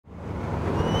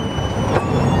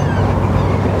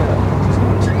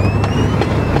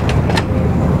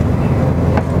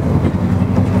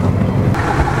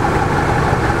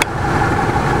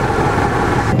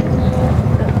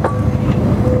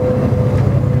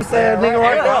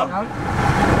Huh?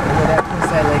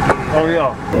 Oh,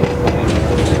 yeah.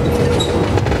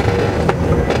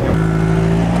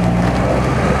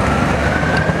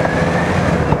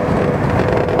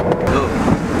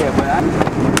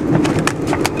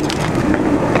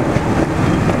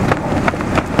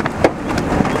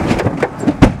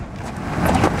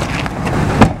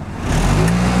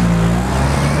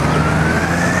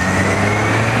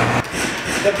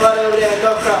 The blood over there in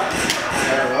Gulf Crop.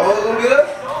 Oh, it's gonna be up?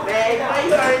 Man,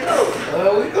 you already know.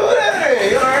 We do that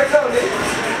then. You already know, nigga.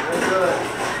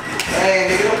 Man,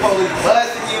 nigga, them police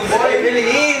busting you, boy. It really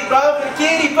is, bro. For the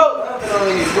kiddie folks.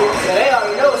 Yeah, they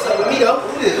already know what's up with me, though.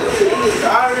 Who is it?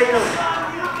 I already know.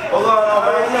 Hold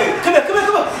on, man. Come here.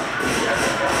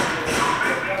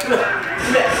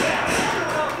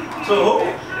 So who?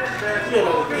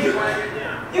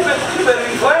 You better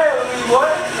be playing with me, boy.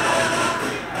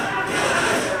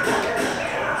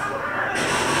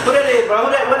 Who that is, bro?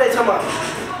 What they talking about?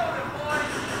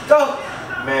 Go.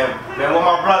 Man, where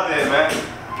my brother is, man?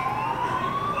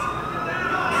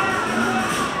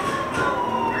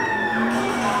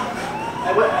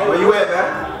 Hey, Where you at,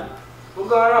 man? What's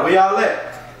going on? Where y'all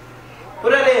at? Who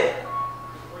that is?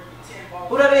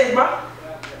 Who that is, bro?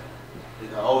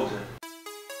 It's the older.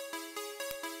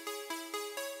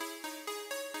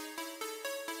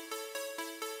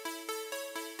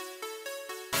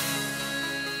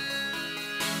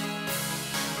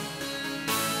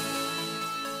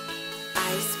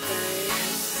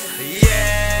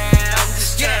 Yeah, I'm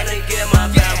just trying to get my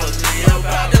family up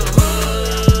out the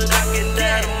hood. I can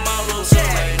die tomorrow, so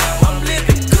right now I'm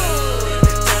living good.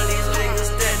 Tell these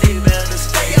niggas that they better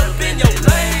stay up in your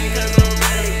lane, cause I'm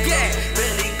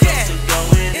really close to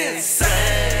going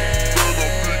insane. Close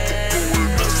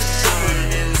to going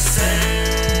insane.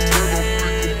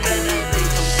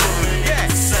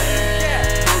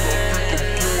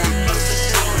 Close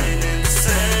to going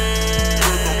insane.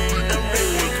 I'm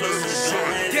really close to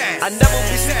going insane. I never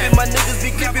be sleeping, my niggas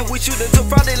be creeping. We shoot until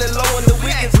Friday, let low on the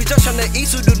weekends. We just tryna eat,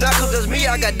 so do not cause that's me.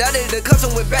 I got down in the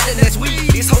custom went back the next week.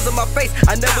 These hoes in my face,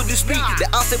 I never do speak. The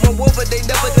outside one wolf, but they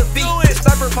never defeat. The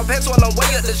sniper pop heads while I'm way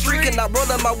up the street. And I roll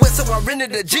on my whip, so I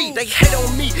rented a G. They hate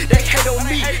on me,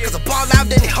 cause I ball out,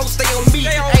 then the hoes stay on me.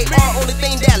 AR, only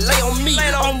thing that lay on me.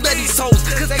 I'm ready souls,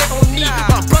 cause they on me.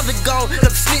 My brother gone,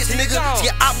 cause snitch, nigga.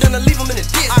 Get out, then I leave him in the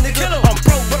ditch, nigga. I'm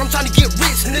broke, but I'm trying to get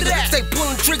rich, nigga. Stay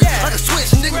pulling triggers like a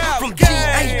switch, nigga. From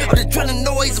GA, all the drilling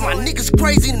noise, my niggas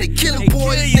crazy and they killing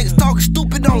boys. Niggas talking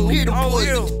stupid, I don't hear the boys.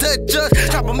 Niggas dead just,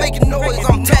 stop making noise.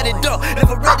 I'm tatted up,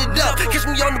 never read it up. Catch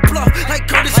me on the bluff, like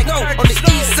Curtis Snow. On the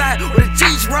east side, where the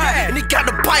G's ride. And they got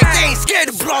the bike, they ain't scared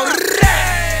to blow. I'm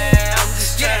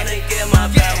just trying to get my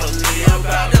family up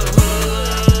out the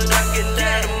hood. I can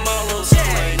die tomorrow, so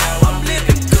right now I'm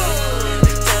living good.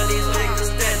 Tell these niggas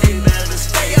that they better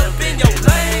stay up in your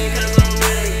lane, cause I'm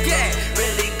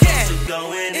really close to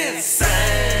going insane.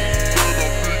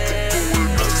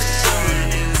 Close to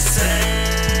going insane.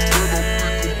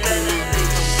 Going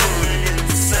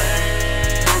insane.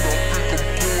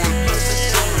 Close to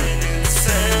going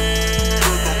insane.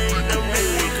 I'm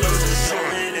really close to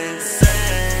going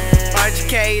insane.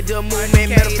 RGK, the movement,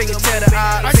 middle finger to the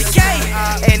odds.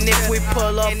 And if we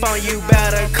pull up on you,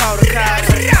 better call the cops.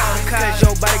 Cause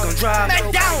your body gon' drop.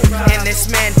 And this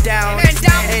man down.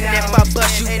 And if I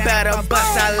bust, you better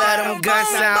bust. I let them gun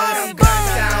sound.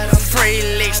 Free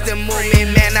licks, the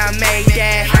movement, man, I made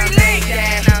that.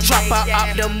 Drop her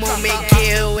up the movement,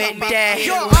 kill with that.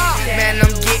 Man,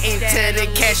 I'm getting to the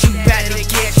cash, you bout to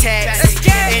get taxed.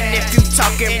 And if you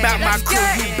talking about my crew,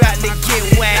 you bout to get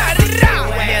whacked.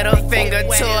 Middle finger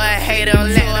to a hater,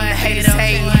 let them haters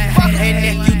hate. And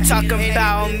if you talking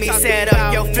about me, set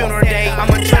up your funeral day. I'm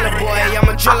a driller boy, I'm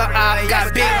a driller op.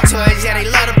 Got big toys, yeah, they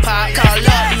love to pop. Call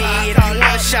up me if you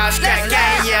want a shot, strap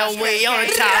gang, yeah, we on